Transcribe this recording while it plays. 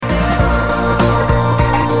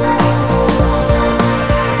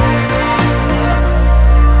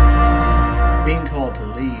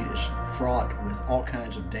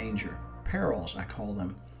perils, I call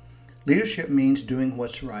them. Leadership means doing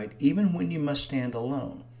what's right, even when you must stand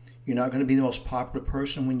alone. You're not going to be the most popular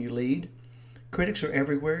person when you lead. Critics are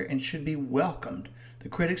everywhere and should be welcomed. The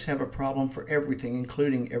critics have a problem for everything,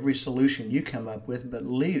 including every solution you come up with, but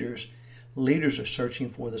leaders are searching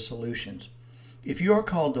for the solutions. If you are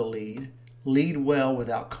called to lead well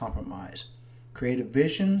without compromise. Create a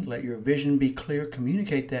vision, let your vision be clear,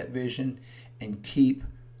 communicate that vision, and keep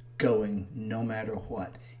going no matter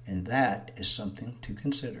what. And that is something to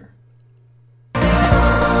consider.